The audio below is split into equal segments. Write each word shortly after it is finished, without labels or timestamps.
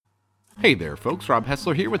Hey there, folks. Rob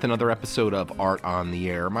Hessler here with another episode of Art on the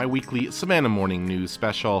Air, my weekly Savannah Morning News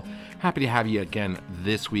special. Happy to have you again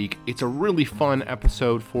this week. It's a really fun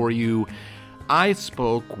episode for you. I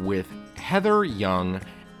spoke with Heather Young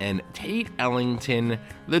and Tate Ellington,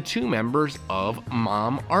 the two members of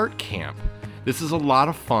Mom Art Camp. This is a lot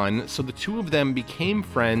of fun, so the two of them became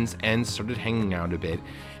friends and started hanging out a bit.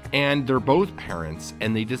 And they're both parents,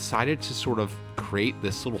 and they decided to sort of create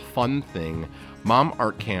this little fun thing, Mom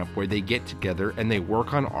Art Camp, where they get together and they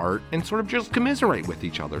work on art and sort of just commiserate with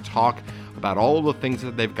each other, talk about all of the things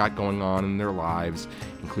that they've got going on in their lives,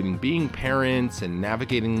 including being parents and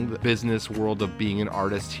navigating the business world of being an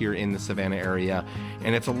artist here in the Savannah area.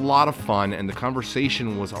 And it's a lot of fun, and the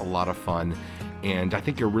conversation was a lot of fun, and I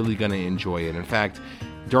think you're really going to enjoy it. In fact,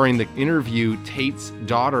 during the interview, Tate's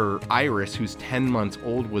daughter, Iris, who's 10 months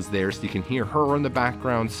old, was there, so you can hear her in the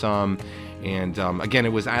background some. And again,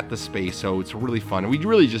 it was at the space, so it's really fun. And we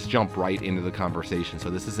really just jump right into the conversation, so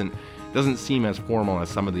this doesn't seem as formal as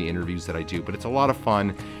some of the interviews that I do, but it's a lot of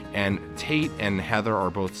fun. And Tate and Heather are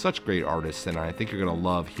both such great artists, and I think you're going to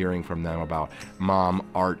love hearing from them about Mom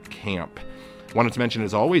Art Camp. Wanted to mention,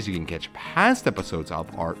 as always, you can catch past episodes of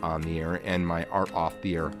Art on the Air and my Art Off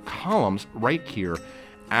the Air columns right here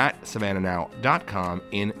at savannahnow.com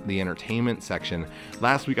in the entertainment section.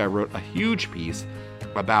 Last week I wrote a huge piece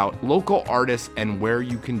about local artists and where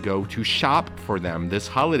you can go to shop for them this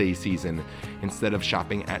holiday season instead of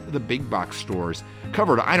shopping at the big box stores.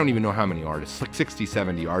 Covered, I don't even know how many artists, like 60,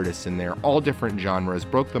 70 artists in there, all different genres,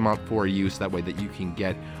 broke them up for you so that way that you can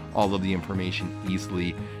get all of the information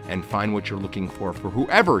easily and find what you're looking for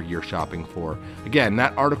whoever you're shopping for. Again,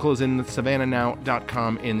 that article is in the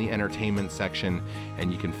savannahnow.com in the entertainment section,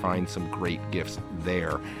 and you can find some great gifts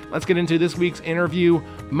there. Let's get into this week's interview,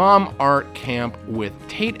 Mom Art Camp with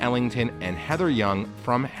Tate Ellington and Heather Young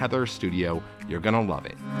from Heather Studio. You're gonna love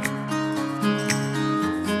it.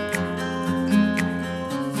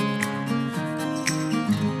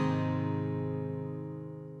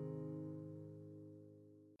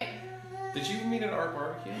 Did you meet at Art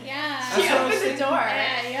Barbecue? Yeah. She opened the door.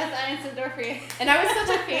 Yeah, yes, I answered the door for you. And I was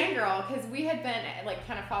such a fangirl because we had been like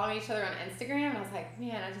kind of following each other on Instagram, and I was like,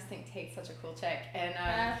 man, I just think Tate's such a cool chick. And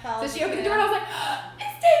so she opened the door, and I was like, oh,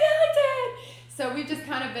 it's Tate Ellington. So we've just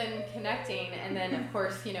kind of been connecting, and then of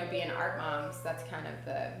course, being art moms, that's kind of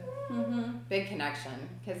the big connection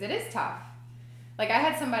because it is tough. Like I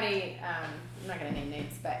had somebody, I'm not gonna name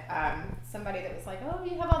names, but somebody that was like, oh,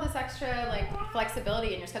 you have all this extra like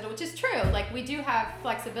flexibility in your schedule, which is true. Like we do have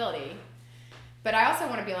flexibility, but I also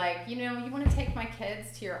want to be like, you want to take my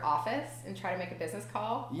kids to your office and try to make a business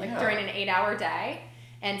call like during an 8-hour day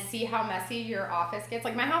and see how messy your office gets.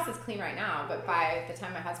 Like my house is clean right now, but by the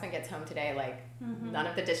time my husband gets home today, like none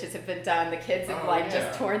of the dishes have been done. The kids have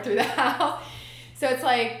just torn through the house. So it's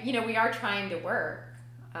like, we are trying to work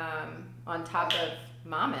on top of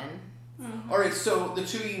momming. All right, so the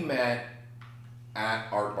two of you met at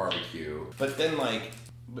Art Barbecue, but then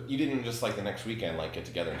but you didn't just the next weekend get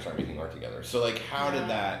together and start making art together. So how did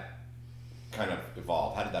that kind of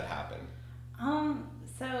evolve? How did that happen?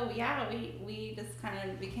 We just kind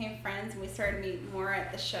of became friends, and we started meeting more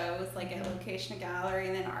at the shows, like at Location Gallery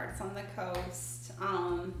and then Arts on the Coast,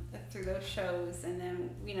 through those shows, and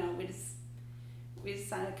then we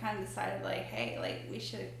decided like, hey, we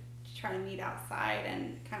should try to meet outside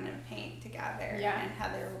and kind of paint together. Yeah. And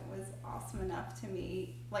Heather was awesome enough to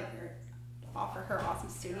offer her awesome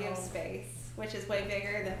studio space, which is way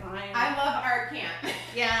bigger than mine. I love Art Camp.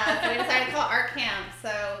 Yeah, so we decided to call it Art Camp.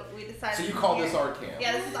 So we decided. So you call this Art Camp?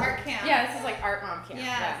 Yeah, this is Art Camp. Yeah, this is like Art Mom Camp.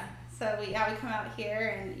 Yeah. So we come out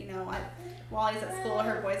here, and Wally's at school,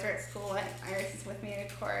 her boys are at school, and Iris is with me,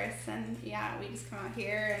 of course, and we just come out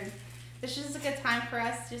here, and this is just a good time for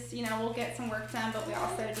us. Just we'll get some work done, but we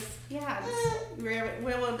also we're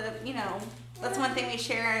able to that's one thing we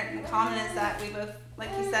share in common is that we both, like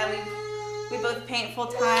you said, we both paint full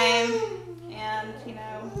time, and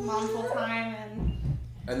mom full time,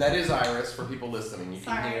 and that is Iris for people listening. You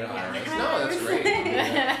can hear Iris. Hi, No, that's great.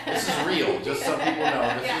 This is real. Just so people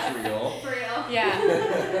know, this is real. For real.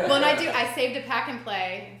 Yeah. Well, and I saved a pack and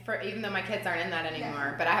play for, even though my kids aren't in that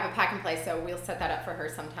anymore, but I have a pack and play, so we'll set that up for her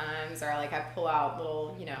sometimes, or I pull out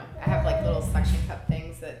little, I have little suction cup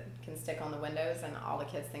things that can stick on the windows, and all the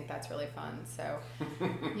kids think that's really fun. So,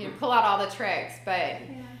 pull out all the tricks. But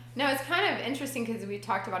no, it's kind of interesting because we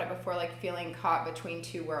talked about it before, feeling caught between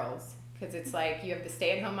two worlds. Because it's you have the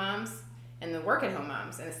stay-at-home moms and the work-at-home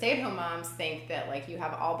moms. And the stay-at-home moms think that, you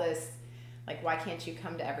have all this, why can't you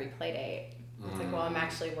come to every play date? It's well, I'm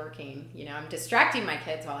actually working. I'm distracting my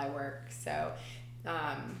kids while I work. So,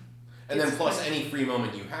 and then plus any free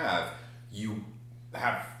moment you have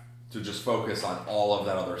to just focus on all of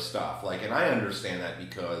that other stuff. Like, and I understand that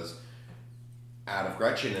because out of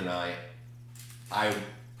Gretchen and I'm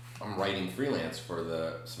writing freelance for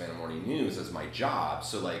the Savannah Morning News as my job,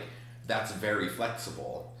 so like that's very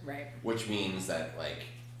flexible. Right. Which means that like,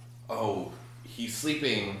 oh, he's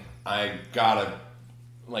sleeping, I gotta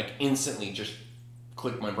like instantly just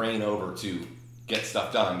click my brain over to get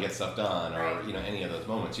stuff done, or right. you know, any of those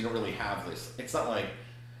moments. You don't really have this. It's not like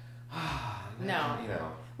no. You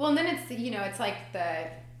know. Well, and then it's, you know, it's like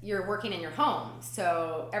you're working in your home.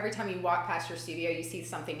 So every time you walk past your studio, you see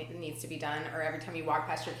something that needs to be done. Or every time you walk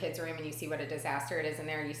past your kids' room and you see what a disaster it is in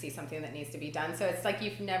there, you see something that needs to be done. So it's like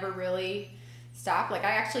you've never really stopped. Like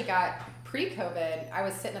I actually got pre-COVID, I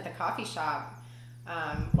was sitting at the coffee shop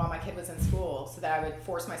while my kid was in school so that I would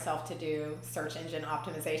force myself to do search engine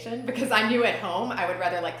optimization because I knew at home I would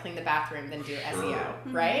rather like clean the bathroom than do SEO,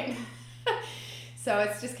 right? So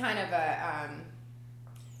it's just kind of a...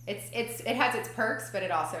 it has its perks, but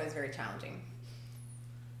it also is very challenging.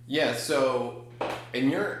 Yeah, so, and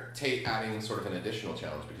you're adding sort of an additional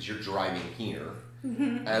challenge because you're driving here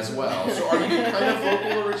as well. So are you kind of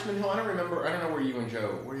local to Richmond Hill? I don't know where you and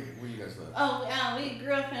Joe, where you guys live? Oh, yeah, we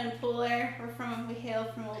grew up in Pooler. We hail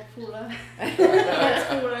from old Pooler.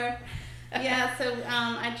 Pooler. Yeah, so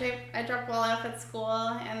I drop Wally off at school,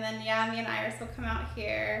 and then, yeah, me and Iris will come out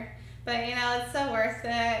here. But, you know, it's so worth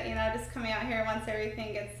it, you know, just coming out here once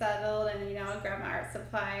everything gets settled and, you know, I'll grab my art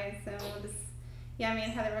supplies and we'll just, yeah, me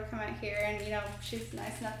and Heather will come out here and, you know, she's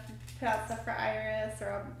nice enough to put out stuff for Iris,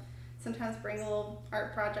 or I'll sometimes bring a little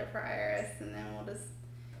art project for Iris, and then we'll just,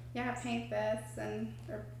 yeah, paint this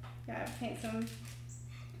paint some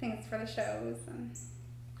things for the shows. And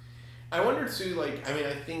I wonder too, like, I mean,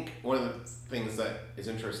 I think one of the things that is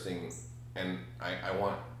interesting, and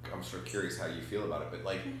I'm sort of curious how you feel about it, but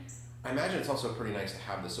like, I imagine it's also pretty nice to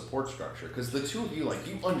have the support structure because the two of you, like,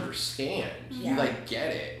 you understand, you like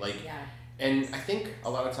get it, like, and I think a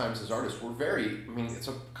lot of times as artists, it's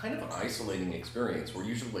a kind of an isolating experience. We're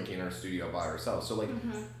usually like in our studio by ourselves, so like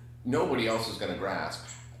nobody else is going to grasp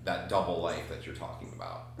that double life that you're talking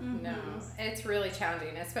about. No, it's really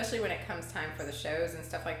challenging, especially when it comes time for the shows and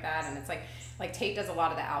stuff like that. And it's like Tate does a lot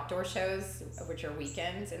of the outdoor shows, which are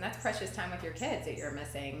weekends, and that's precious time with your kids that you're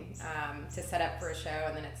missing to set up for a show,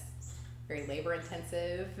 and then it's very labor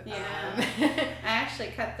intensive. Yeah. I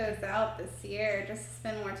actually cut those out this year just to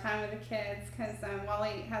spend more time with the kids because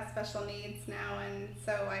Wally has special needs now, and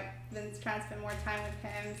so I've been trying to spend more time with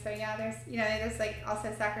him. So yeah, there's like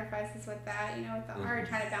also sacrifices with that, you know, with the art,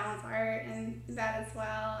 trying to balance art and that as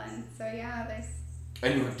well. And so yeah, there's.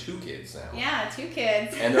 And you have 2 kids now. Yeah, 2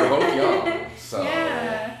 kids. And they're both young. So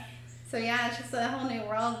yeah. So yeah, it's just a whole new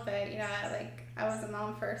world. But you know, I was a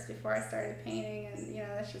mom first before I started painting, and you know,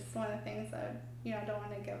 that's just one of the things that, you know, I don't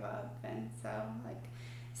want to give up. And so like,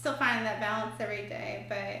 still finding that balance every day.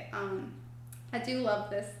 But I do love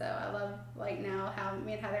this though. I love like now how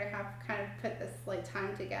me and Heather have kind of put this like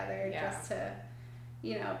time together just to,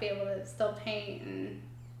 you know, be able to still paint and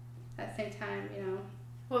at the same time, you know.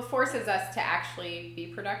 Well, it forces us to actually be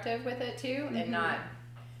productive with it too, and not,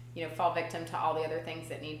 you know, fall victim to all the other things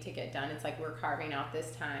that need to get done. It's like we're carving out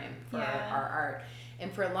this time for our art. And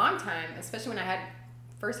for a long time, especially when I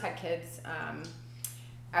first had kids,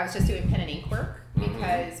 I was just doing pen and ink work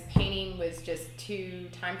because painting was just too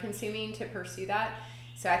time consuming to pursue that.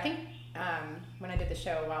 So I think when I did the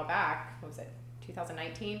show a while back, what was it,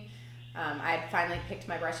 2019? I had finally picked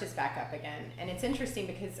my brushes back up again. And it's interesting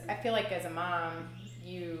because I feel like as a mom,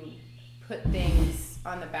 you put things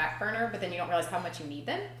on the back burner, but then you don't realize how much you need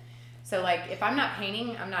them. So like if I'm not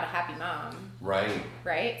painting, I'm not a happy mom.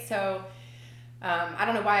 Right? So I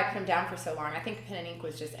don't know why I put them down for so long. I think pen and ink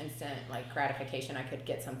was just instant like gratification. I could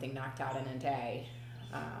get something knocked out in a day.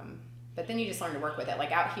 But then you just learn to work with it.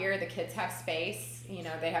 Like out here, the kids have space. You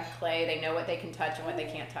know, they have clay. They know what they can touch and what they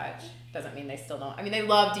can't touch. Doesn't mean they still don't. I mean, they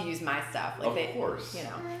love to use my stuff. Like of course. You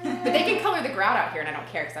know. But they can color the grout out here, and I don't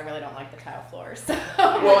care because I really don't like the tile floors. So.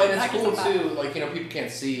 Well, and it's cool too. Like, you know, people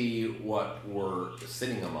can't see what we're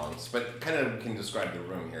sitting amongst, but kind of can describe the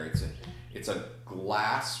room here. It's a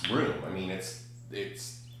glass room. I mean,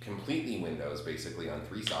 it's completely windows basically on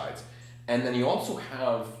 3 sides. And then you also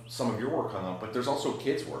have some of your work hung up, but there's also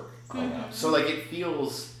kids' work hung up. So, like, it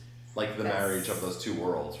feels like the marriage of those 2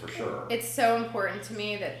 worlds, for sure. It's so important to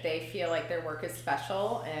me that they feel like their work is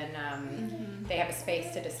special and they have a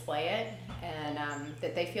space to display it, and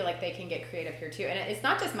that they feel like they can get creative here, too. And it's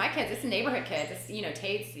not just my kids, it's the neighborhood kids. It's, you know,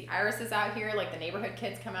 Tate's, Iris is out here, like, the neighborhood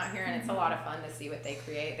kids come out here, and it's a lot of fun to see what they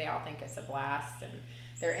create. They all think it's a blast, and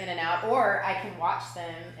they're in and out. Or I can watch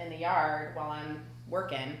them in the yard while I'm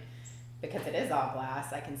working. Because it is all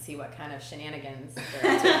glass, I can see what kind of shenanigans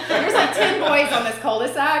they're into. You're 10 boys on this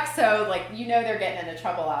cul-de-sac, so like they're getting into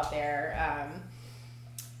trouble out there.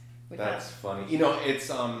 That's funny.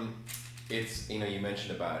 It's you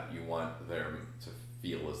mentioned about you want them to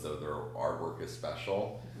feel as though their artwork is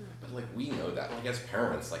special, but like we know that like as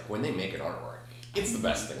parents, like when they make an artwork, it's the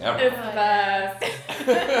best thing ever. It's the best.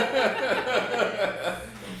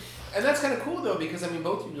 And that's kind of cool though, because I mean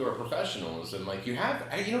both of you are professionals, and like you have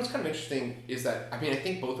what's kind of interesting is that I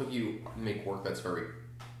think both of you make work that's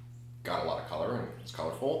got a lot of color and it's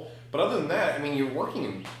colorful. But other than that, I mean, you're working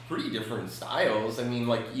in pretty different styles. I mean,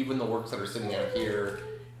 like even the works that are sitting out here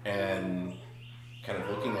and kind of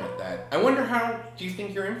looking at that. I wonder how do you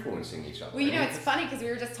think you're influencing each other? Well, it's funny because we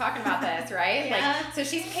were just talking about this, right? Yeah. Like, so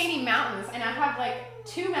she's painting mountains, and I have like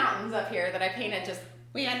 2 mountains up here that I painted just.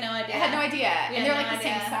 We had no idea. I had no idea. And they're like the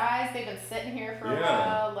same size. They've been sitting here for a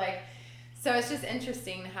while. Like, so it's just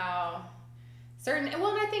interesting how and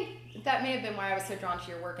I think that may have been why I was so drawn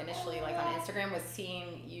to your work initially, like on Instagram, was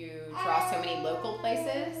seeing you draw so many local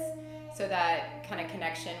places. So that kind of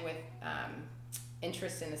connection with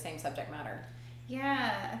interest in the same subject matter.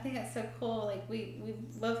 Yeah, I think that's so cool. Like we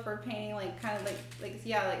both were painting like kind of like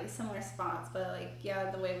similar spots, but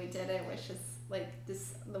the way we did it was just like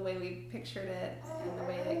this, the way we pictured it and the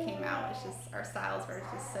way it came out was just, our styles were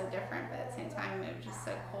just so different, but at the same time it was just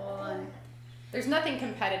so cool. And there's nothing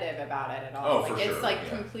competitive about it at all. Oh, like for it's sure, like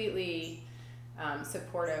completely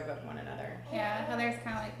supportive of one another. Yeah, Heather's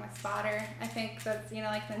kind of like my spotter. I think that's,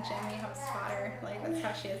 like in the gym you have a spotter. Like that's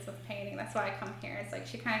how she is with painting. That's why I come here. It's like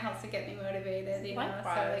she kind of helps to get me motivated, Likewise.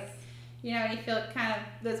 So like, you feel kind of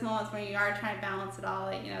those moments when you are trying to balance it all,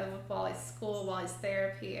 like, with Wally's school, Wally's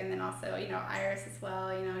therapy, and then also, Iris as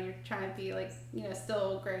well. You're trying to be like,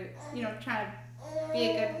 still great, trying to be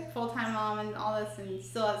a good full-time mom and all this, and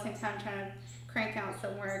still at the same time trying to crank out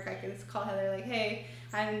some work. I can just call Heather like, hey,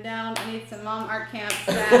 I'm down, I need some mom art camps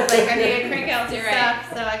that, like, I need to crank out some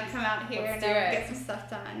stuff so I can come out here and get some stuff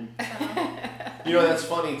done. So. That's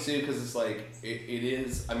funny too, because it's like, it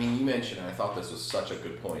is, I mean, you mentioned, and I thought this was such a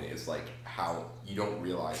good point, is like how you don't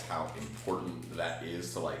realize how important that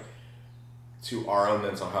is to our own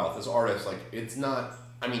mental health as artists. Like, it's not,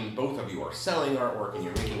 I mean, both of you are selling artwork and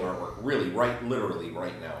you're making artwork literally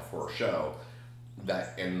right now for a show,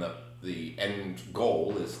 that, and the end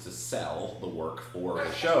goal is to sell the work for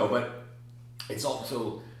a show, but it's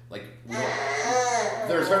also like,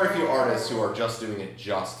 there's very few artists who are just doing it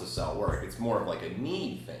just to sell work. It's more of like a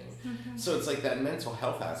need thing. Mm-hmm. So it's like that mental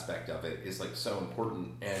health aspect of it is like so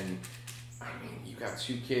important. And I mean, you got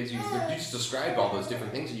 2 kids, you just described all those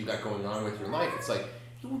different things that you got going on with your life. It's like,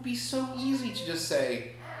 it would be so easy to just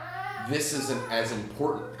say, this isn't as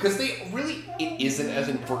important, because it isn't as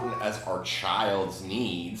important as our child's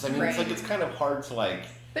needs. I mean, It's like, it's kind of hard to like.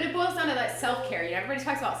 But it boils down to that self-care. Everybody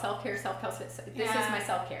talks about self-care. This is my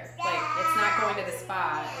self-care. Like, it's not going to the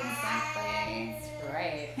spa. Exactly.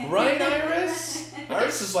 Right. Right, Iris?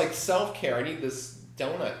 Iris is like self-care. I need this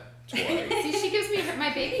donut toy. See, she gives me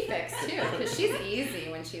my baby fix too, because she's easy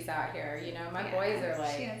when she's out here. My boys are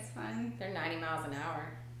like, she has fun. They're 90 miles an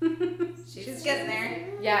hour. She's getting there.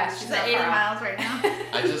 Yeah, she's at 80 miles right now.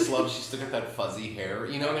 I just love she's still got that fuzzy hair.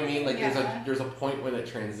 You know what I mean? Like there's a point when it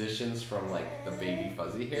transitions from like the baby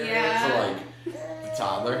fuzzy hair to like the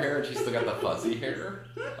toddler hair, and she's still got the fuzzy hair.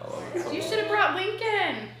 I love it so You much. should have brought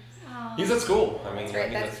Lincoln. He's at school. I mean, that's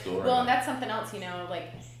right. That's school right well, now. And that's something else.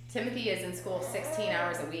 Like Timothy is in school 16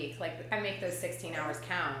 hours a week. Like, I make those 16 hours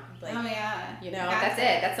count. Like, oh, yeah. That's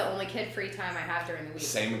it. That's the only kid free time I have during the week.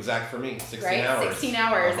 Same exact for me. 16 right? hours. 16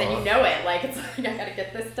 hours, and you know it. Like, it's like, I gotta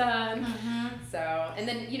get this done. Mm-hmm. So, and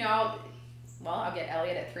then, I'll get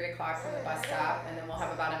Elliot at 3 o'clock from the bus stop, and then we'll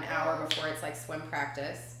have about an hour before it's like swim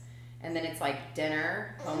practice. And then it's like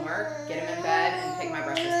dinner, homework, get him in bed, and pick my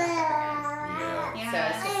brushes back up again. Yeah. So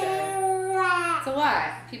it's just it's a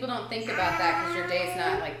lot. People don't think about that because your day's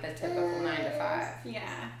not like the typical 9 to 5. Yeah.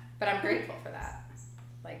 But I'm grateful for that.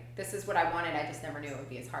 Like, this is what I wanted. I just never knew it would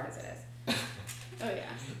be as hard as it is. Oh, yeah.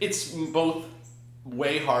 It's both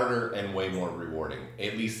way harder and way more rewarding,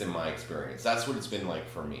 at least in my experience. That's what it's been like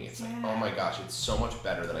for me. It's like, oh my gosh, it's so much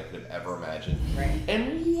better than I could have ever imagined. Right.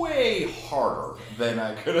 And way harder than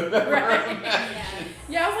I could have ever imagined.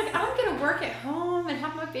 Yeah, I was like, I'm going to work at home and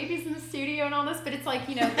have my babies in the studio and all this, but it's like,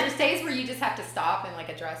 there's days where you just have to stop and like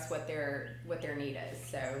address what their need is.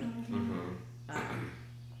 So,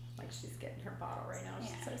 like she's getting her bottle right now.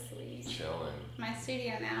 She's so sweet. Chilling. My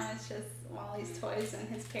studio now is just Wally's toys and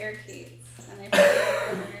his parakeets, and they put it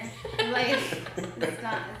everywhere. Like, it's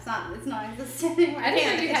not existent anymore. I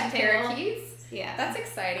didn't know you had parakeets. Yeah. That's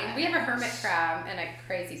exciting. We have a hermit crab and a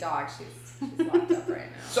crazy dog. She's locked up right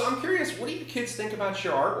now. So I'm curious, what do you kids think about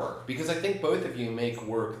your artwork? Because I think both of you make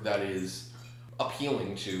work that is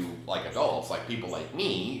appealing to like adults, like people like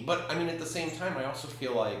me. But I mean, at the same time, I also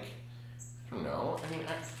feel like, I don't know. I mean,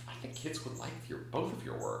 I think kids would like both of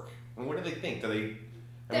your work. And what do they think? Do they?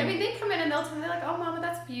 I mean, they come in and they're like, "Oh, Mama,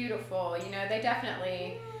 that's beautiful." You know, they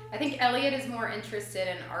definitely. I think Elliot is more interested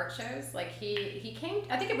in art shows. Like he came.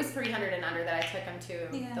 I think it was 300 and under that I took him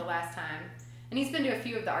to the last time, and he's been to a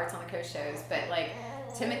few of the Arts on the Coast shows. But like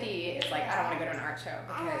Timothy is like, I don't want to go to an art show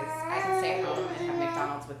because I can stay at home and have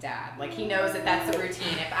McDonald's with Dad. Like he knows that that's the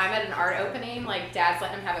routine. If I'm at an art opening, like Dad's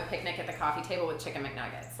letting him have a picnic at the coffee table with chicken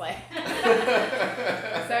McNuggets. Like,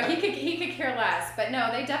 so he could care less. But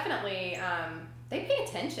no, they definitely they pay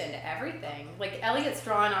attention to everything. Like Elliot's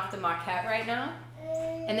drawing off the maquette right now,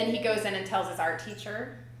 and then he goes in and tells his art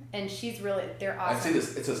teacher, and they're awesome. I see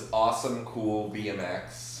this. It says awesome, cool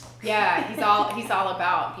BMX. Yeah, he's all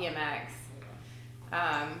about BMX.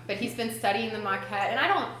 But he's been studying the maquette,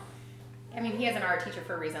 and he has an art teacher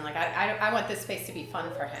for a reason. Like, I want this space to be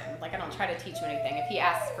fun for him. Like, I don't try to teach him anything. If he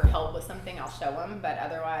asks for help with something, I'll show him, but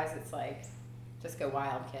otherwise, it's like, just go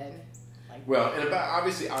wild, kid. Like, well, and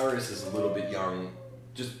obviously Iris is a little bit young.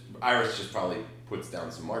 Iris just probably puts down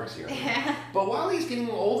some marks here. Yeah. But Wally's getting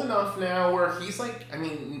old enough now where he's like, I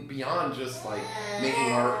mean, beyond just like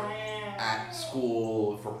making art at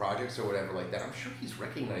school for projects or whatever like that, I'm sure he's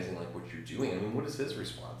recognizing like what you're doing. I mean, what is his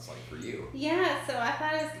response like for you? Yeah, so I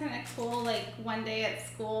thought it was kind of cool. Like one day at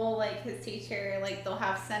school, like his teacher, like they'll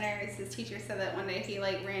have centers. His teacher said that one day he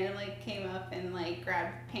like randomly came up and like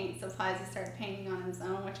grabbed paint supplies and started painting on his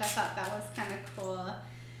own, which I thought that was kind of cool.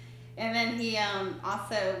 And then he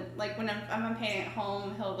also, like, when I'm painting at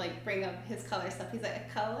home, he'll, like, bring up his color stuff. He's like,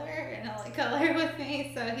 a color? And he'll, like, color with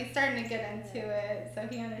me. So he's starting to get into it. So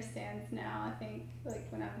he understands now, I think, like,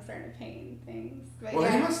 when I'm starting to paint things. But well,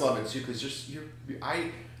 he must love it, too, because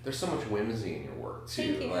there's so much whimsy in your work,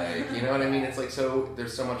 too. Thank you. Like, you know what I mean? It's like, so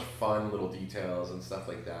there's so much fun little details and stuff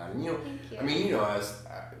like that. And, you know, Thank you. I mean, you know, as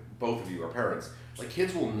both of you are parents, like,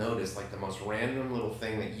 kids will notice, like, the most random little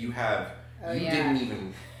thing that you have, didn't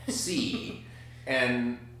even see,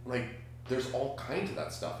 and like there's all kinds of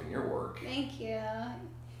that stuff in your work. Thank you.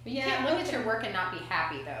 But you can't look at your work and not be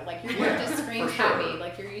happy though. Like your work just screams sure. happy.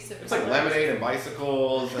 Like you're used to. It's like lemonade and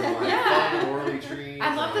bicycles and like fun whirly trees.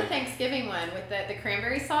 I love the Thanksgiving one with the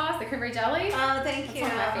cranberry sauce, the cranberry jelly. Oh, thank you.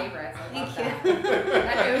 That's one of my favorites. I love Thank that. you.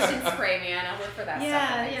 That ocean spray, man. I live for that stuff.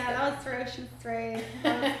 Yeah, that was for ocean spray.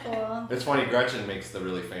 That was cool. It's funny. Gretchen makes the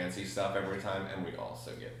really fancy stuff every time, and we also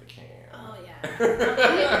get the can. Oh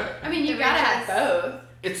yeah. I mean, you gotta have both.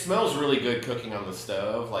 It smells really good cooking on the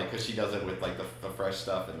stove, like, because she does it with like the fresh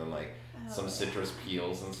stuff and then like some citrus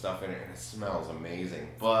peels and stuff in it, and it smells amazing.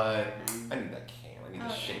 But I need that can. I need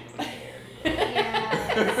the shape of the can.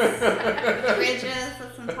 Yes. The ridges,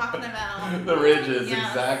 that's what I'm talking about. The ridges, Yes.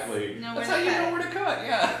 Exactly. Know That's where how to you know cut. where to cut, yeah.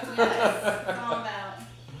 Yes, it's all about.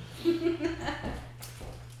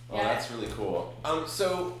 Oh, that's really cool.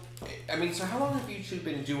 So how long have you two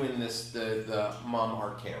been doing this, the mom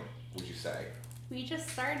art camp, would you say? We just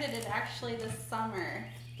started it actually this summer.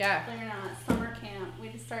 Yeah. Believe it or not, summer camp. We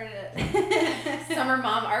just started it. Summer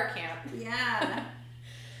mom art camp. Yeah.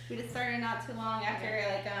 We just started not too long after,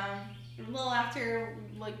 a little after,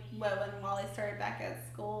 when Wally started back at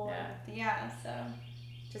school. Yeah, so.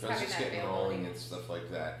 Just So having it's just that getting availability. rolling and stuff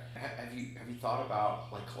like that. Have you thought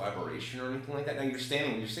about like collaboration or anything like that? Now you're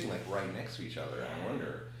sitting like right next to each other. I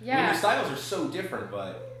wonder. I mean, Yeah. your styles are so different,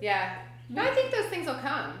 but Yeah. No, I think those things will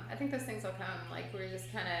come. Like we're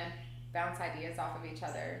just kind of bounce ideas off of each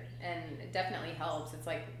other, and it definitely helps. It's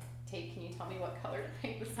like, Tate, can you tell me what color to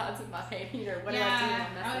paint the sides of my painting, or what do I do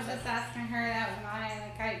when I'm I was messing just asking her that with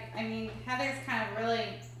mine. Like I mean, Heather's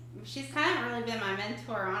she's kind of really been my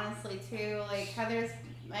mentor, honestly, too. Like Heather's,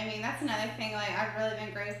 I mean, that's another thing. Like I've really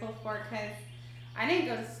been grateful for, because I didn't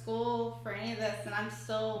go to school for any of this, and I'm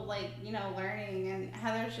still learning. And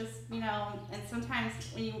Heather's just, and sometimes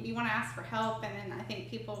when you want to ask for help, and then I think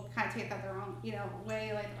people kind of take that the wrong,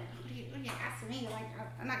 way. Like, what are you asking me? Like,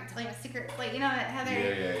 I'm not gonna tell you a secret. Like, Heather.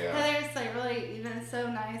 yeah. Heather's really been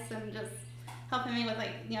so nice and just helping me with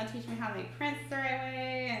teaching me how to make prints the right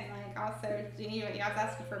way, and also I was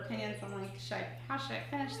asking for opinions on how should I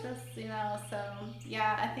finish this, so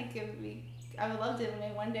yeah, I think I would love to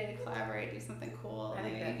maybe one day to collaborate, do something cool. I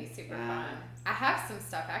think that'd be super fun. I have some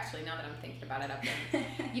stuff actually, now that I'm thinking about it, up there.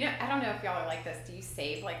 I don't know if y'all are like this. Do you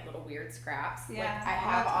save little weird scraps? Yeah, I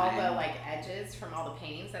have all the edges from all the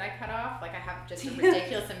paintings that I cut off. I have just a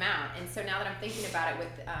ridiculous amount. And so now that I'm thinking about it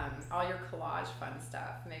with all your collage fun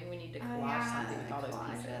stuff, maybe we need to collage something with all those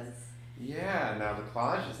pieces. Yeah, now the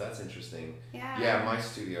collages, that's interesting. Yeah, my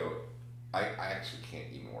studio, I actually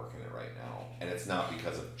can't even work in it right now. And it's not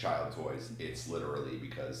because of child toys. It's literally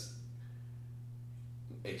because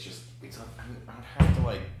it's just, I don't have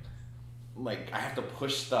to I have to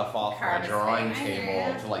push stuff off my drawing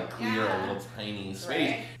table to like clear a little tiny space.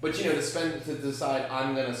 Right. But to decide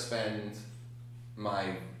I'm going to spend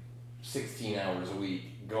my 16 hours a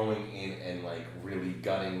week going in and like really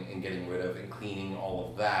gutting and getting rid of and cleaning all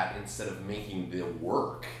of that instead of making the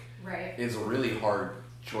work is a really hard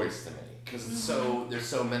choice to make because it's there's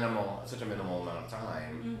such a minimal amount of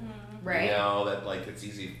time. Right. That like it's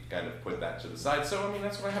easy to kind of put that to the side. So I mean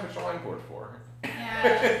that's what I have a drawing board for.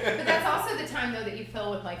 Yeah, but that's also the time though that you fill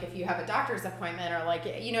with like if you have a doctor's appointment or like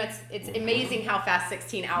it's amazing how fast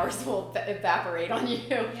 16 hours will evaporate on you.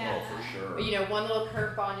 Yeah. Oh, for sure. But one little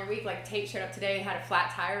curveball in your week, like Tate showed up today and had a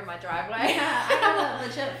flat tire in my driveway. Yeah, I had a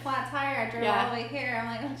legit flat tire. I drove all the way here. I'm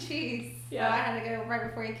like, oh jeez. Yeah. So I had to go right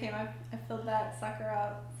before he came. I filled that sucker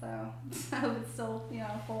up, so I was still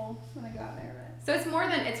full when I got there. But. So it's more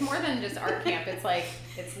than just art camp. It's like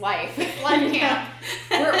it's life. It's life camp.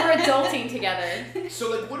 We're adulting together. So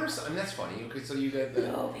like, what are some? And that's funny. Okay, so you got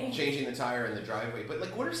the changing the tire in the driveway, but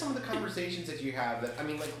like, what are some of the conversations that you have?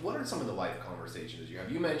 What are some of the life conversations you have?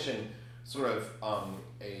 You mentioned sort of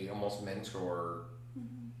a almost mentor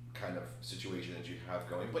kind of situation that you have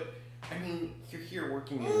going, but I mean, you're here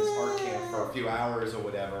working in this art camp for a few hours or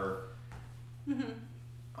whatever.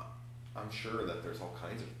 I'm sure that there's all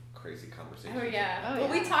kinds of crazy conversations. Oh yeah. Well,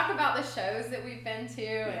 we talk about the shows that we've been to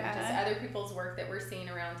and just other people's work that we're seeing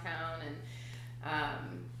around town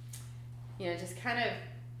and just kind of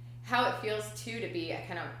how it feels too to be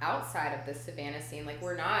kind of outside of the Savannah scene. Like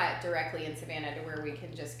we're not directly in Savannah to where we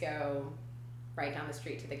can just go right down the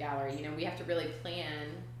street to the gallery. We have to really plan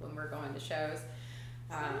when we're going to shows.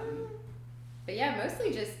 But yeah,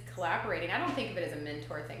 mostly just collaborating. I don't think of it as a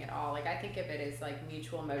mentor thing at all. Like I think of it as like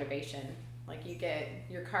mutual motivation. Like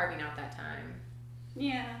you're carving out that time.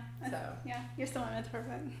 Yeah. So you're still my mentor,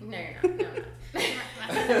 but no, you're not. No,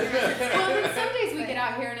 well, then some days we get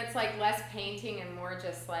out here and it's like less painting and more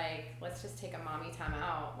just like let's just take a mommy time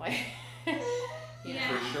out. Like, for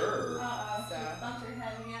sure. So bump your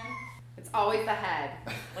head again. It's always the head.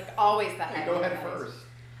 Like always the head. Go ahead first.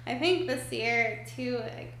 I think this year too,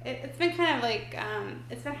 like, it's been kind of like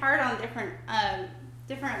it's been hard on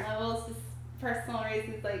different levels, just personal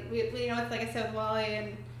reasons. Like we it's like I said with Wally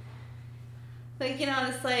and like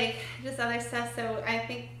just other stuff. So I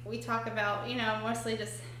think we talk about mostly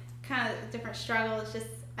just kind of different struggles. Just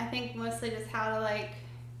I think mostly just how to like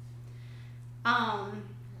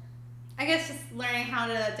I guess just learning how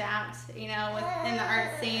to adapt within the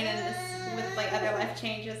art scene and just with like other life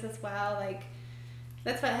changes as well. Like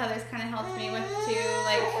that's what Heather's kind of helped me with too.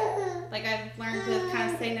 Like I've learned to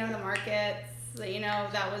kind of say no to markets.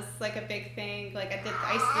 That was like a big thing. Like I used to do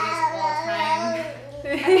this all the time.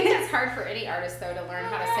 I think that's hard for any artist though to learn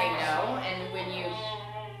how to say no. And when you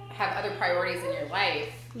have other priorities in your life,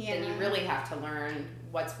 then you really have to learn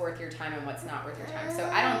what's worth your time and what's not worth your time. So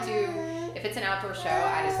I don't do, if it's an outdoor show,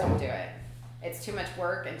 I just don't do it. It's too much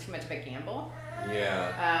work and too much of a gamble.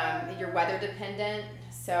 Yeah. You're weather dependent.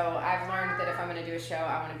 So I've learned that if I'm going to do a show,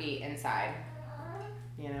 I want to be inside.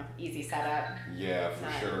 Easy setup. Yeah,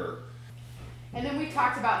 for sure. And then we've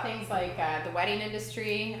talked about things like the wedding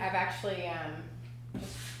industry. I've actually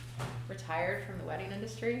retired from the wedding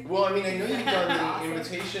industry. Well, I mean, I know you've done the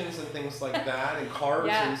invitations and things like that and cards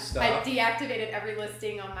and stuff. I deactivated every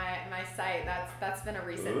listing on my site. That's been a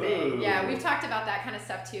recent thing. Yeah, we've talked about that kind of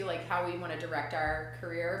stuff too, like how we want to direct our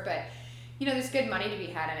career. But, there's good money to be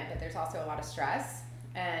had in it, but there's also a lot of stress.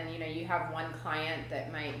 And, you have one client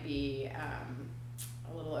that might be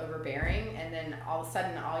a little overbearing, and then all of a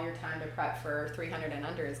sudden all your time to prep for 300 and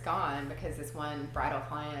under is gone because this one bridal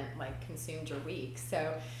client like consumed your week.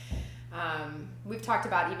 So we've talked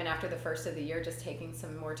about even after the first of the year just taking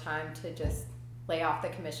some more time to just lay off the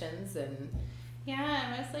commissions and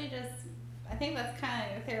mostly just I think that's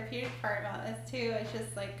kind of the therapeutic part about this too. It's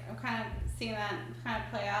just like I'm kind of seeing that kind of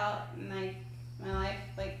play out in like my life.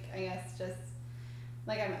 Like I guess just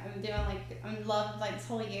like I'm doing I'm loved like this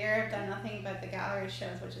whole year. I've done nothing but the gallery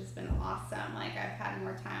shows, which has been awesome. Like I've had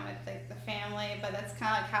more time with like the family, but that's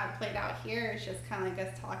kind of like how it played out here. It's just kind of like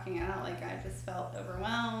us talking out. Like I just felt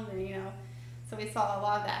overwhelmed, and so we saw a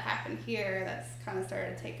lot of that happen here. That's kind of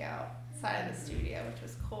started to take outside of the studio, which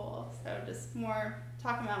was cool. So just more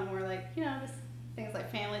talking about more like just things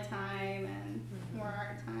like family time and more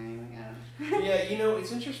art time. Yeah,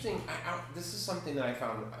 it's interesting. This is something that I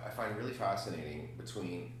find really fascinating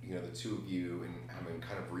between the two of you and having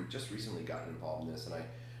kind of just recently gotten involved in this, and I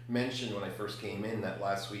mentioned when I first came in that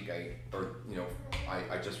last week I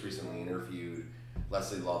just recently interviewed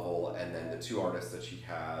Leslie Lovell and then the two artists that she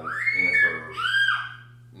had in her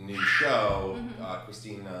new show,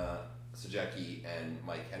 Christina Sajecki and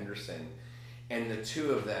Mike Henderson, and the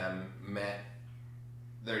two of them met.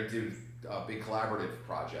 They did a big collaborative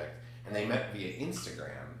project, and they met via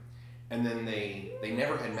Instagram, and then they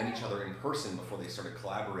never had met each other in person before they started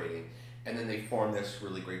collaborating, and then they formed this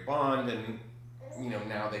really great bond, and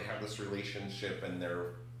now they have this relationship and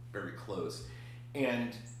they're very close.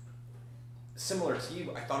 And similar to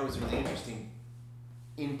you, I thought it was really interesting,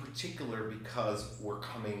 in particular because we're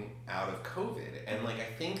coming out of COVID, and I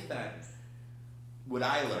think that what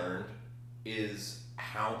I learned is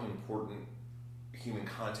how important human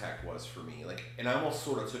contact was for me. And I almost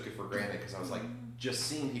sort of took it for granted because I was just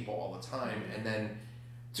seeing people all the time, and then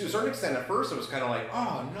to a certain extent at first it was kind of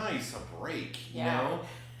oh nice, a break, you know?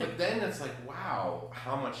 But then it's wow,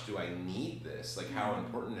 how much do I need this? How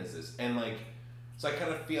important is this? And so I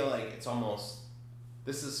kind of feel it's almost,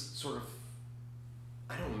 this is sort of,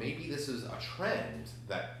 I don't know, maybe this is a trend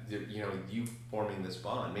that, you forming this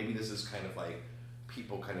bond. Maybe this is kind of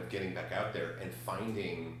people kind of getting back out there and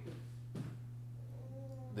finding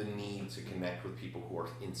the need to connect with people who are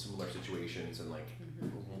in similar situations and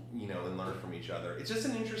and learn from each other. It's just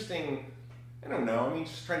an interesting, I don't know, I mean,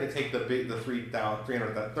 just trying to take the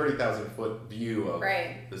 30,000 foot view of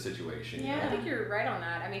the situation. Yeah, I think you're right on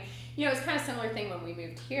that. I mean, it's kind of similar thing when we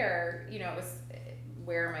moved here, it was,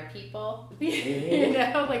 where are my people?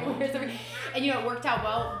 Where's everybody? And it worked out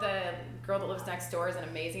well. The girl that lives next door is an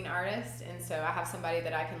amazing artist, and so I have somebody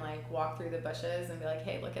that I can walk through the bushes and be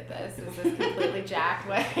hey, look at this. Is this completely jacked?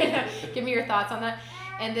 What? Give me your thoughts on that.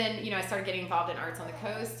 And then I started getting involved in Arts on the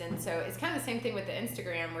Coast, and so it's kind of the same thing with the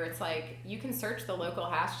Instagram, where it's you can search the local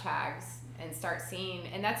hashtags and start seeing,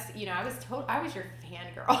 and that's I was your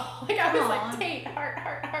fangirl. I was Tate, heart.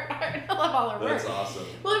 I love all her work. That's awesome.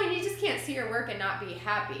 Well, I mean, you just can't see her work and not be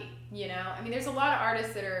happy. I mean, there's a lot of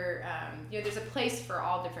artists that are, there's a place for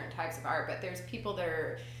all different types of art, but there's people that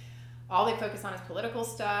are, all they focus on is political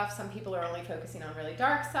stuff. Some people are only focusing on really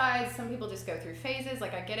dark sides. Some people just go through phases. I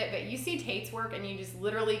get it, but you see Tate's work and you just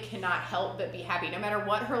literally cannot help but be happy, no matter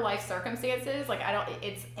what her life circumstances.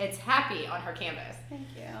 It's happy on her canvas. Thank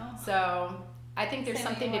you. So I think there's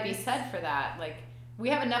something to be said for that. We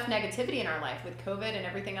have enough negativity in our life with COVID and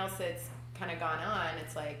everything else that's kind of gone on.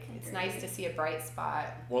 It's it's nice to see a bright spot.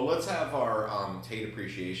 Well, let's have our Tate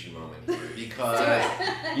appreciation moment here, because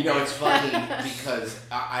it's funny because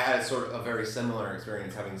I had sort of a very similar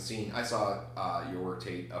experience I saw your work,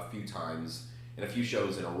 Tate, a few times in a few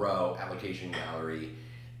shows in a row at Location Gallery,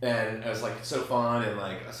 and it was so fun and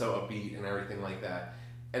so upbeat and everything like that.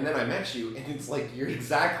 And then I met you, and it's you're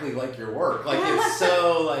exactly like your work. It's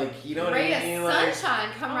so you know what I mean? Sunshine,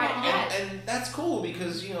 come right ahead. And that's cool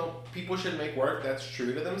because people should make work that's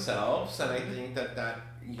true to themselves, and I think that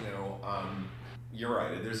you're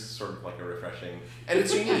right. There's sort of a refreshing, and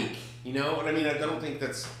it's unique. You know what I mean? I don't think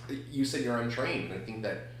that's. You said you're untrained. I think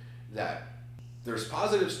that there's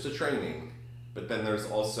positives to training, but then there's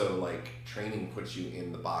also training puts you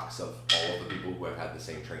in the box of all of the people who have had the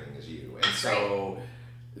same training as you, and so. Right.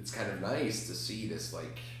 It's kind of nice to see this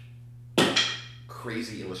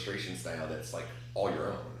crazy illustration style that's all your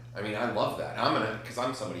own. I mean, I love that. Because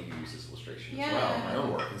I'm somebody who uses illustration as well in my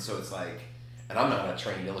own work, and so it's and I'm not a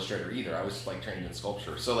trained illustrator either. I was trained in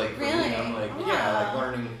sculpture, so for me, I'm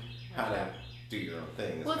learning how to do your own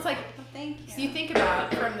thing. Well, it's thank you. So you think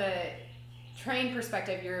about from the trained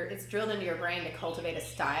perspective, it's drilled into your brain to cultivate a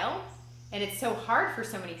style. And it's so hard for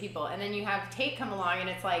so many people. And then you have Tate come along and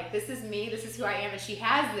it's this is me, this is who I am. And she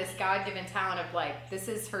has this God-given talent of this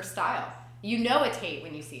is her style. You know a Tate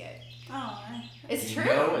when you see it. Oh, it's true. You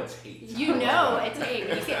know a Tate. You know a Tate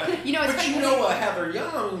when you see it. It's but you know a Heather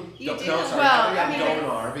Young. You do. No, sorry, well, Heather Young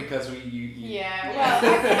Dominar, because Yeah,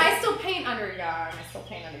 well, I still paint under Young.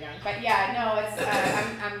 But yeah, no, it's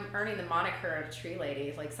I'm earning the moniker of Tree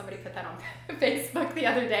Lady. Somebody put that on Facebook the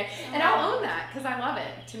other day, and I'll own that because I love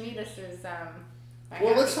it. To me, this is.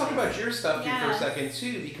 Well, let's talk about your stuff here for a second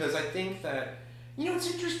too, because I think that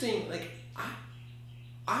it's interesting.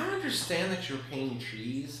 I understand that you're painting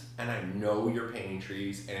trees, and I know you're painting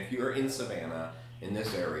trees, and if you're in Savannah in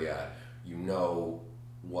this area, you know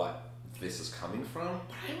what this is coming from,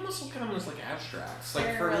 but I almost look at them as abstracts.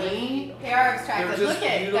 For me, they are abstract. Look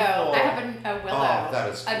at though. I have a willow. Oh, that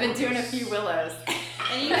is gorgeous. I've been doing a few willows.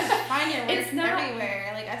 And you can find your work everywhere.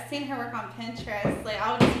 I've seen her work on Pinterest.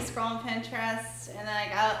 I would just be scrolling Pinterest, and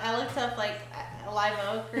then I looked up a live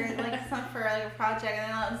oak or something for a project,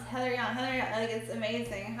 and then I was Heather Young. It's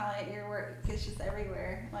amazing how your work is just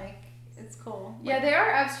everywhere. it's cool. Yeah, they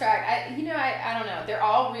are abstract. I don't know. They're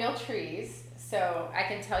all real trees, so I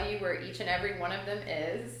can tell you where each and every one of them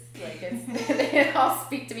is. Like they all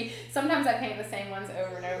speak to me. Sometimes I paint the same ones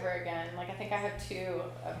over and over again. Like I think I have 2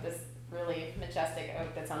 of this really majestic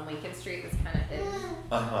oak that's on Lincoln Street that's kind of hidden.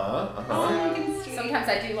 Sometimes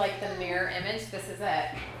I do like the mirror image. This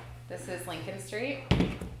is Lincoln Street,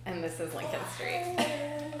 and this is Lincoln Street.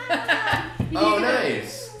 Oh,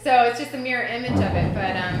 nice. So it's just a mirror image of it,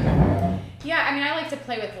 but yeah, I mean, I like to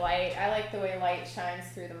play with light. I like the way light shines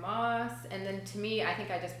through the moss, and then to me, I think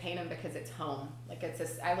I just paint them because it's home. Like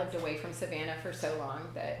I lived away from Savannah for so long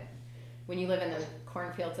that when you live in the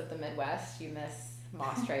cornfields of the Midwest, you miss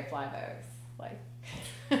moss draped live oaks. Like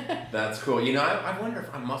That's cool. You know, I wonder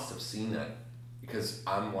if I must have seen that because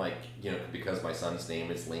I'm like, you know, because my son's name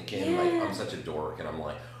is Lincoln. Like I'm such a dork, and I'm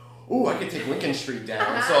like, ooh, I could take Lincoln Street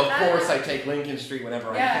down. So of course I take Lincoln Street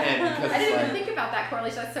whenever I can. Because I didn't even think about that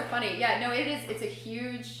correlation. That's so funny. Yeah, no, it is. It's a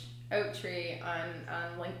huge oak tree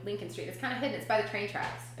on Lincoln Street. It's kind of hidden. It's by the train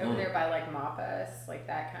tracks over there by like Mappas, like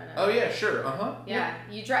that kind of. Oh yeah, sure. Yeah,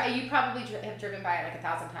 you probably have driven by it like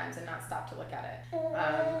 1,000 times and not stopped to look at it.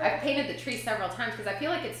 I've painted the tree several times because I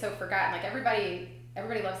feel like it's so forgotten. Like everybody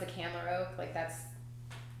loves the Candler oak. Like that's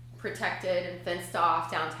protected and fenced off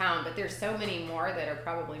downtown, but there's so many more that are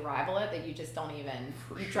probably rival it that you just don't even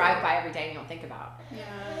drive by every day and you don't think about. Yeah.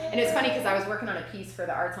 And it's funny because I was working on a piece for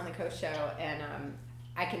the Arts on the Coast show, and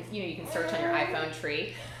you can search on your iPhone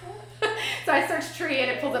tree. So I searched tree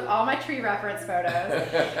and it pulls up all my tree reference photos.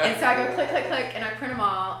 And so I go click, click, click, and I print them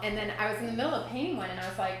all. And then I was in the middle of painting one and I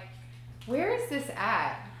was like, where is this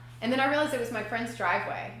at? And then I realized it was my friend's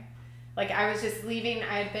driveway. Like I was just leaving,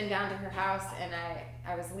 I had been down to her house and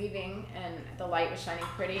I was leaving and the light was shining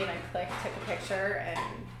pretty and I clicked, took a picture, and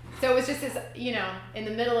so it was just this, you know, in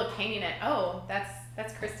the middle of painting it, oh, that's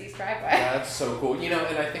Christy's driveway. That's so cool. You know,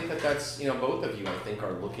 and I think that's, you know, both of you, I think,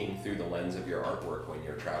 are looking through the lens of your artwork when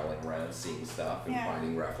you're traveling around, seeing stuff and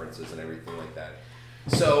finding references and everything like that.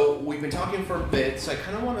 So we've been talking for a bit, so I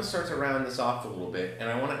kind of want to start to round this off a little bit, and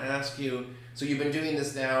I want to ask you, so you've been doing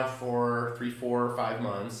this now for 3, 4, 5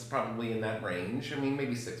 months, probably in that range. I mean,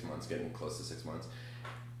 maybe 6 months, getting close to 6 months.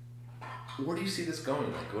 Where do you see this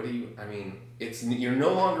going? Like, you're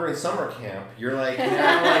no longer in summer camp. You're like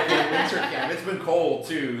now like in winter camp. It's been cold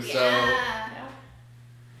too, so. Yeah.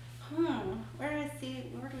 Where do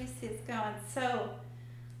we see this going? So,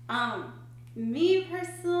 me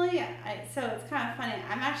personally, so it's kind of funny.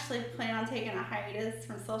 I'm actually planning on taking a hiatus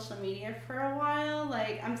from social media for a while.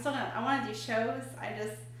 Like, I want to do shows. I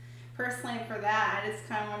just, personally for that, I just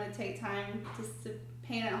kind of want to take time just to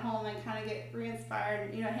paint at home and kind of get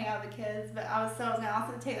re-inspired, you know, hang out with the kids. But I was going to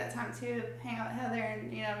also take that time too to hang out with Heather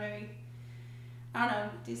and, you know, maybe, I don't know,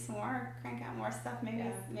 do some more, crank out more stuff, maybe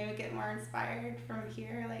get more inspired from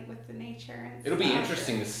here, like with the nature and It'll be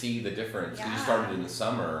interesting to see the difference. Yeah. You started in the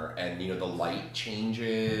summer and, you know, the light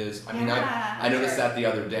changes. I mean, I noticed that the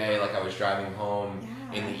other day, like I was driving home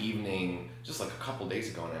in the evening, just like a couple days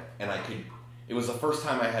ago, and it was the first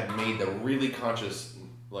time I had made the really conscious,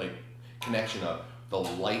 like, connection of the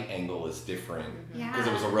light angle is different. Because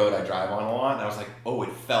it was a road I drive on a lot, and I was like, oh,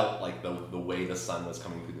 it felt like the way the sun was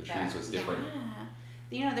coming through the trees was different. Yeah.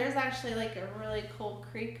 You know, there's actually like a really cool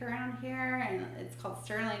creek around here, and it's called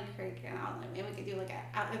Sterling Creek, and maybe we could do like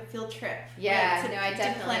a field trip. Yeah, like I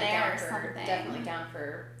definitely down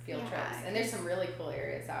for field trips. And there's some really cool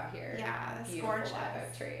areas out here. Yeah, that's beautiful gorgeous. live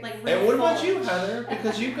oak trees. Like, and what about you, Heather?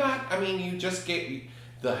 Because you got, I mean, you just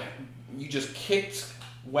kicked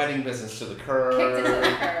wedding business to the curb. Kicked it to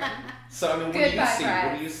the curb. So I mean,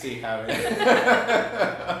 what do you see having?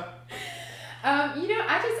 You know,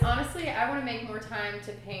 I want to make more time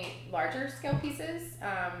to paint larger scale pieces.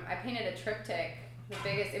 I painted a triptych, the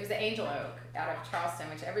biggest. It was the Angel Oak out of Charleston,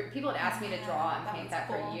 which people had asked me to draw and paint that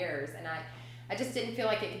for years, and I just didn't feel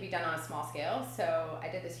like it could be done on a small scale. So I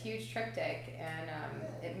did this huge triptych, and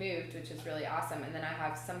it moved, which is really awesome. And then I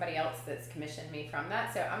have somebody else that's commissioned me from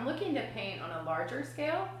that. So I'm looking to paint on a larger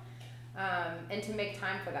scale. And to make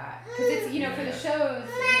time for that, because it's, you know, for the shows, you know,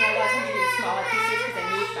 a lot of times you do smaller pieces because they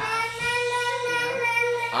move fast.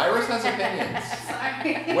 Iris has opinions.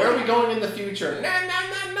 Sorry. Where are we going in the future?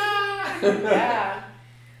 Yeah.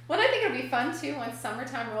 Well, I think it'll be fun too once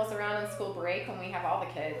summertime rolls around and school break, when we have all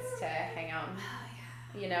the kids to hang out.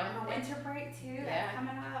 You know, winter break too. That's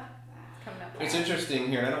coming up. It's interesting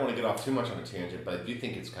here, and I don't want to get off too much on a tangent, but I do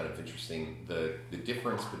think it's kind of interesting the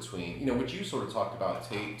difference between, you know, what you sort of talked about,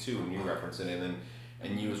 Tate, too, and you referenced it,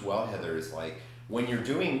 and you as well, Heather, is like when you're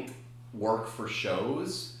doing work for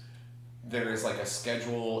shows, there is like a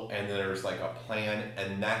schedule and there's like a plan,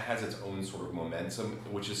 and that has its own sort of momentum,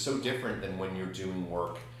 which is so different than when you're doing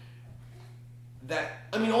work that,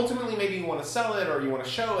 I mean, ultimately maybe you want to sell it or you want to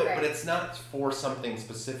show it, Right. but it's not for something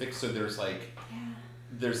specific, so there's like,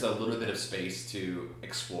 there's a little bit of space to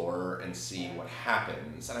explore and see what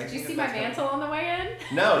happens. And I Did you think see that my that's mantle on the way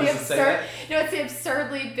in? No, The does it say that? No, it's the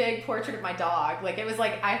absurdly big portrait of my dog. Like, it was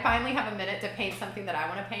like, I finally have a minute to paint something that I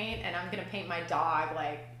want to paint, and I'm going to paint my dog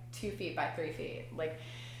like 2 feet by 3 feet. Like,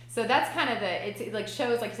 so that's kind of it like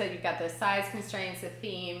shows, like you said, you've got the size constraints, the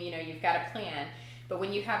theme, you know, you've got a plan. But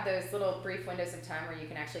when you have those little brief windows of time where you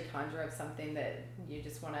can actually conjure up something that you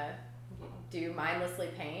just want to do mindlessly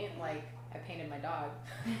paint, like, I painted my dog.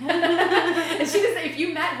 And she does, if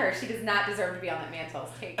you met her, she does not deserve to be on that mantle.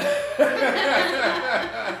 Like,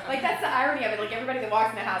 that's the irony of it. Like, everybody that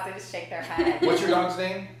walks in the house, they just shake their head. What's your dog's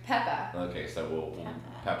name? Peppa. Okay, so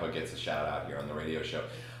Peppa gets a shout out here on the radio show.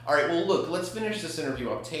 All right, well, look, let's finish this interview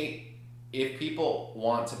up. Tate, if people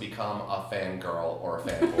want to become a fangirl or a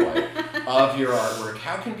fanboy of your artwork,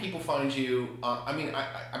 how can people find you? I mean,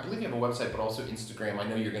 I believe you have a website, but also Instagram. I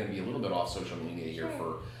know you're going to be a little bit off social media here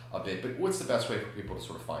for a bit, but what's the best way for people to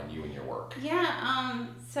sort of find you and your work?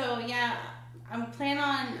 I'm planning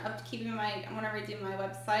on upkeeping I want to redo my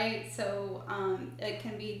website, so they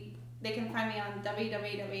can find me on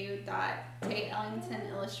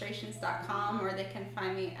www.tateellingtonillustrations.com, or they can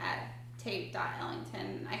find me at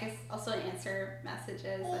tate.ellington. I guess also answer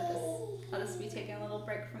messages. I'll just be taking a little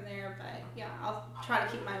break from there, but yeah, I'll try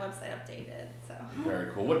to keep my website updated. So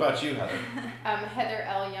Very cool. What about you, Heather?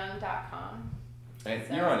 HeatherLYoung.com. And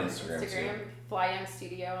you're on Instagram too. Fly Young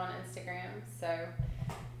Studio on Instagram. So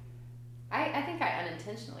I think I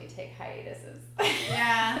unintentionally take hiatuses.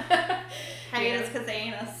 Yeah. Hiatus because they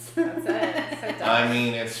ain't us. That's it. So dumb. I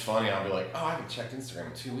mean, it's funny. I'll be like, oh, I haven't checked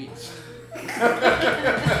Instagram in 2 weeks.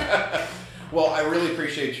 Well, I really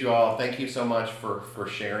appreciate you all. Thank you so much for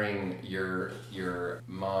sharing your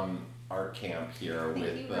mom art camp here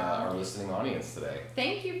with our listening audience today.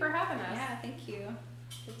 Thank you for having us. Yeah, thank you.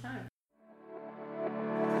 Good time.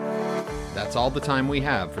 That's all the time we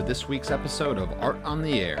have for this week's episode of Art on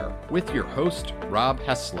the Air with your host, Rob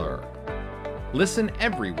Hessler. Listen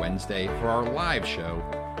every Wednesday for our live show,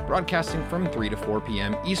 broadcasting from 3 to 4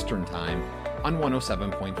 p.m. Eastern Time on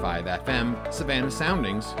 107.5 FM Savannah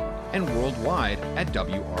Soundings and worldwide at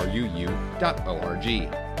WRUU.org.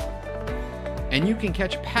 And you can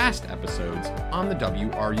catch past episodes on the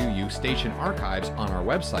WRUU station archives on our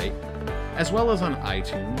website, as well as on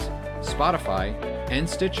iTunes, Spotify, and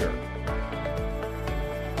Stitcher.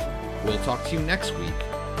 We'll talk to you next week,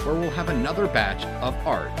 where we'll have another batch of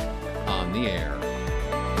Art on the Air.